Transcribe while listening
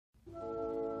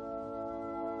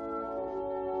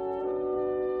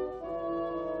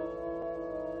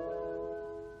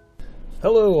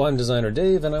Hello, I'm Designer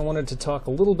Dave, and I wanted to talk a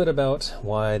little bit about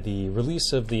why the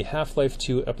release of the Half-Life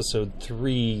 2 Episode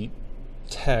 3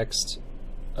 text,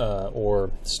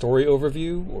 or story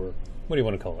overview, or what do you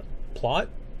want to call it? Plot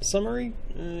summary?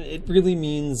 It really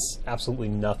means absolutely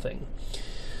nothing.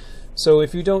 So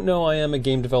if you don't know, I am a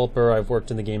game developer. I've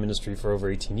worked in the game industry for over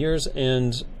 18 years,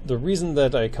 and the reason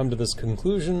that I come to this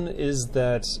conclusion is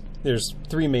that there's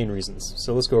three main reasons.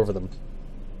 So let's go over them.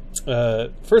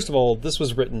 First of all, this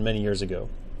was written many years ago,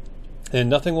 and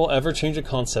nothing will ever change a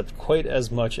concept quite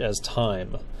as much as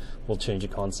time will change a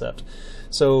concept.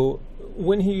 So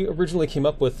when he originally came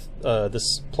up with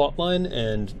this plotline,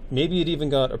 and maybe it even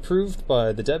got approved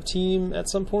by the dev team at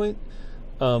some point,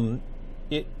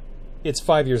 it's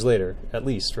 5 years later, at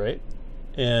least, right?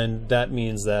 And that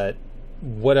means that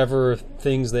whatever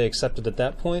things they accepted at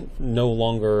that point no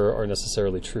longer are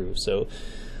necessarily true. So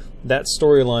that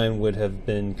storyline would have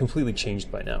been completely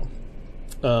changed by now.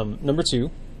 Number two,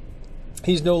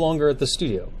 he's no longer at the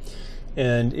studio.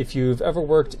 And if you've ever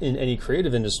worked in any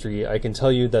creative industry, I can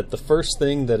tell you that the first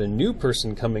thing that a new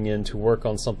person coming in to work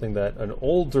on something that an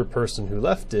older person who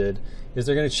left did is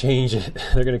they're going to change it.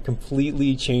 They're going to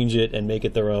completely change it and make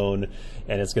it their own,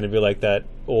 and it's going to be like that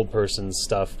old person's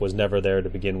stuff was never there to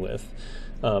begin with.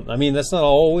 I mean, that's not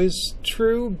always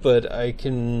true, but I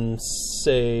can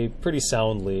say pretty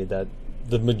soundly that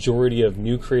the majority of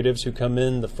new creatives who come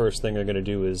in, the first thing they're going to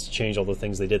do is change all the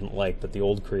things they didn't like that the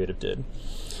old creative did.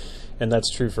 And that's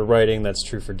true for writing, that's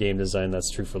true for game design, that's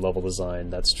true for level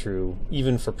design, that's true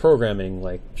even for programming,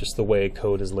 like just the way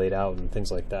code is laid out and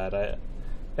things like that.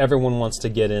 Everyone wants to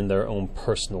get in their own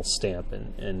personal stamp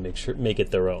and make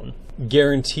it their own.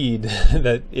 Guaranteed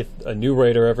that if a new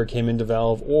writer ever came into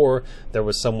Valve, or there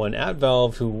was someone at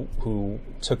Valve who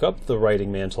took up the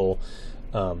writing mantle,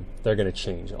 they're going to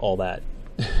change all that.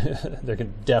 They're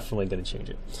definitely going to change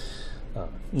it.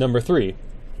 Number three,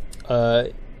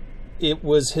 it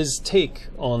was his take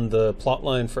on the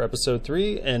plotline for Episode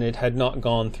 3, and it had not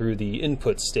gone through the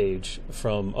input stage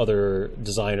from other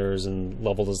designers and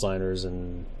level designers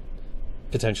and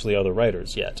potentially other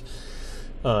writers yet.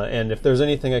 And if there's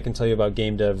anything I can tell you about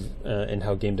game dev and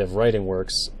how game dev writing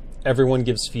works, everyone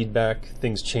gives feedback,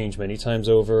 things change many times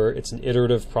over, it's an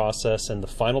iterative process, and the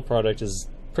final product is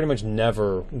pretty much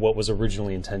never what was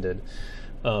originally intended.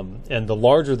 And the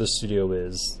larger the studio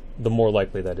is, the more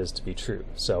likely that is to be true.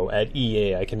 So at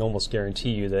EA, I can almost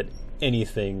guarantee you that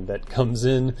anything that comes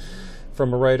in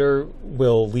from a writer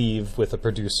will leave with a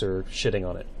producer shitting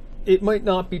on it. It might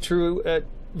not be true at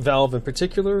Valve in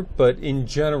particular, but in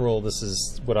general, this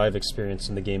is what I've experienced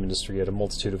in the game industry at a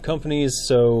multitude of companies,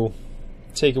 so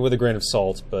take it with a grain of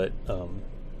salt, but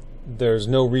there's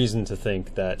no reason to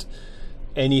think that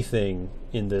anything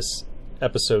in this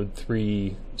Episode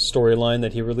 3 storyline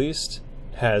that he released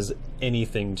has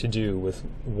anything to do with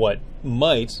what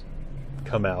might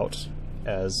come out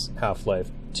as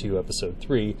Half-Life 2 Episode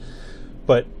 3.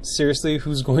 But seriously,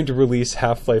 who's going to release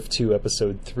Half-Life 2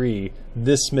 Episode 3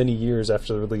 this many years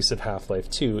after the release of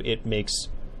Half-Life 2? It makes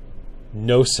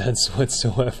no sense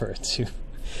whatsoever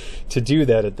to do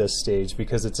that at this stage,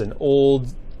 because it's an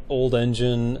old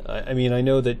engine. I mean, I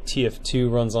know that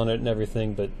TF2 runs on it and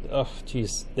everything, but oh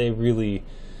geez,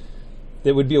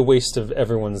 it would be a waste of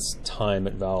everyone's time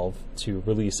at Valve to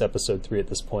release Episode 3 at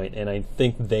this point, and I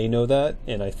think they know that,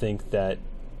 and I think that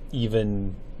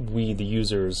even we, the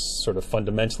users, sort of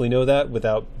fundamentally know that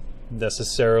without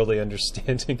necessarily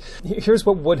understanding. Here's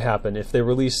what would happen if they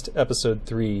released Episode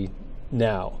 3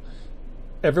 now.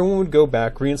 Everyone would go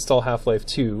back, reinstall Half-Life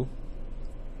 2,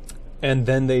 and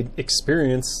then they'd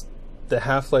experience the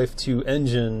Half-Life 2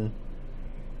 engine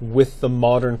with the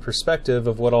modern perspective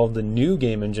of what all of the new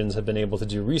game engines have been able to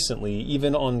do recently.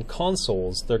 Even on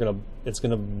consoles, it's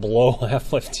gonna blow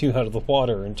Half-Life 2 out of the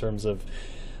water in terms of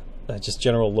just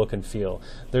general look and feel.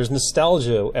 There's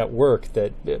nostalgia at work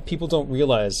that people don't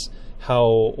realize how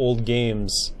old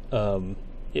games,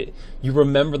 you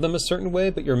remember them a certain way,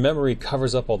 but your memory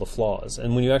covers up all the flaws.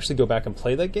 And when you actually go back and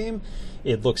play that game,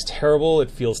 it looks terrible,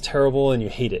 it feels terrible, and you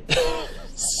hate it.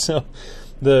 So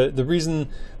the reason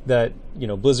that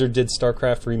Blizzard did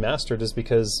StarCraft Remastered is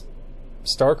because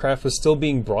StarCraft was still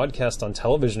being broadcast on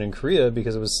television in Korea,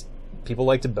 because people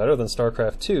liked it better than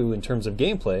StarCraft 2 in terms of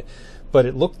gameplay, but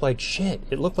it looked like shit.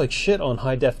 It looked like shit on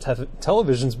high-def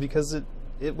televisions because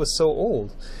it was so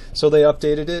old. So they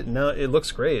updated it, and now it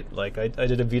looks great. Like, I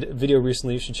did a video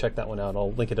recently, you should check that one out,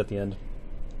 I'll link it at the end.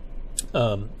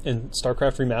 And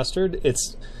StarCraft Remastered,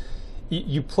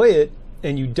 you play it,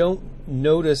 and you don't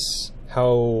notice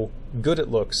how good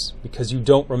it looks because you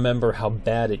don't remember how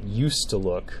bad it used to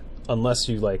look unless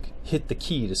you like hit the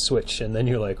key to switch, and then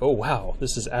you're like, oh wow,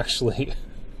 this is actually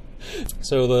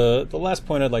So the last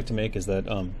point I'd like to make is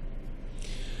that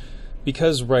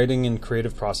because writing and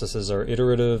creative processes are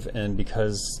iterative, and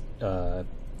because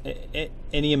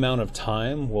any amount of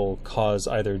time will cause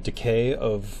either decay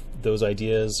of those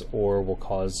ideas or will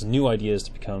cause new ideas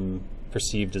to become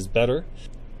perceived as better,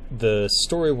 the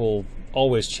story will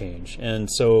always change.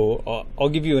 And so I'll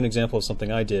give you an example of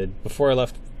something I did. Before I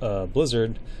left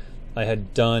Blizzard, I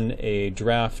had done a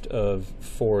draft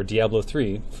for Diablo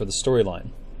 3 for the storyline.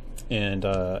 And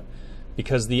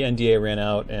because the NDA ran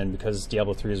out and because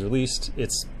Diablo 3 is released,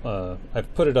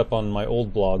 I've put it up on my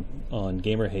old blog on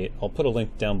GamerHate. I'll put a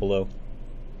link down below,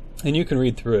 and you can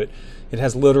read through it. It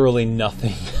has literally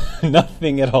nothing,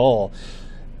 nothing at all.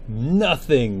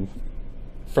 Nothing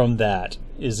from that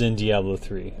is in Diablo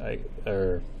 3. I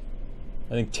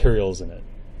think Tyrael's in it.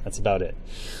 That's about it.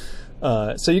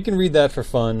 So you can read that for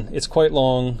fun. It's quite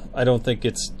long. I don't think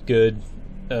it's good,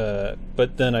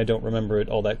 but then I don't remember it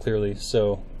all that clearly,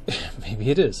 so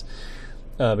maybe it is.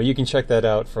 But you can check that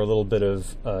out for a little bit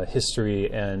of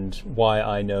history and why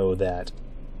I know that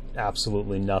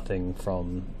absolutely nothing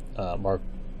from Mark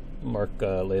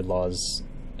Laidlaw's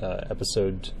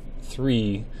episode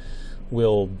 3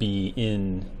 will be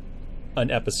in an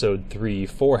episode 3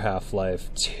 for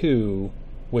Half-Life 2,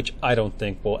 which I don't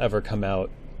think will ever come out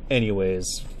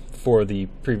anyways for the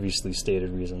previously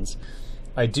stated reasons.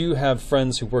 I do have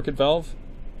friends who work at Valve.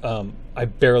 I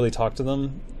barely talk to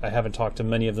them. I haven't talked to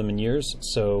many of them in years,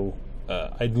 so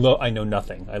I know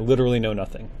nothing. I literally know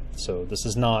nothing. So this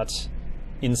is not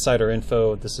insider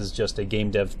info. This is just a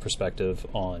game dev perspective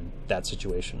on that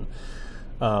situation.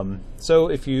 So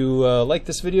if you like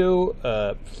this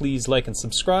video, please like and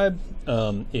subscribe.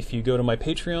 If you go to my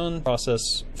Patreon,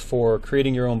 process for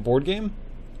creating your own board game,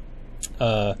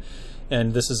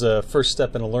 and this is a first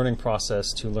step in a learning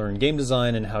process to learn game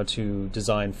design and how to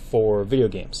design for video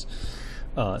games.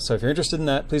 So if you're interested in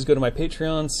that, please go to my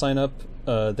Patreon, sign up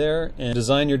there, and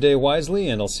design your day wisely,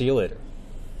 and I'll see you later.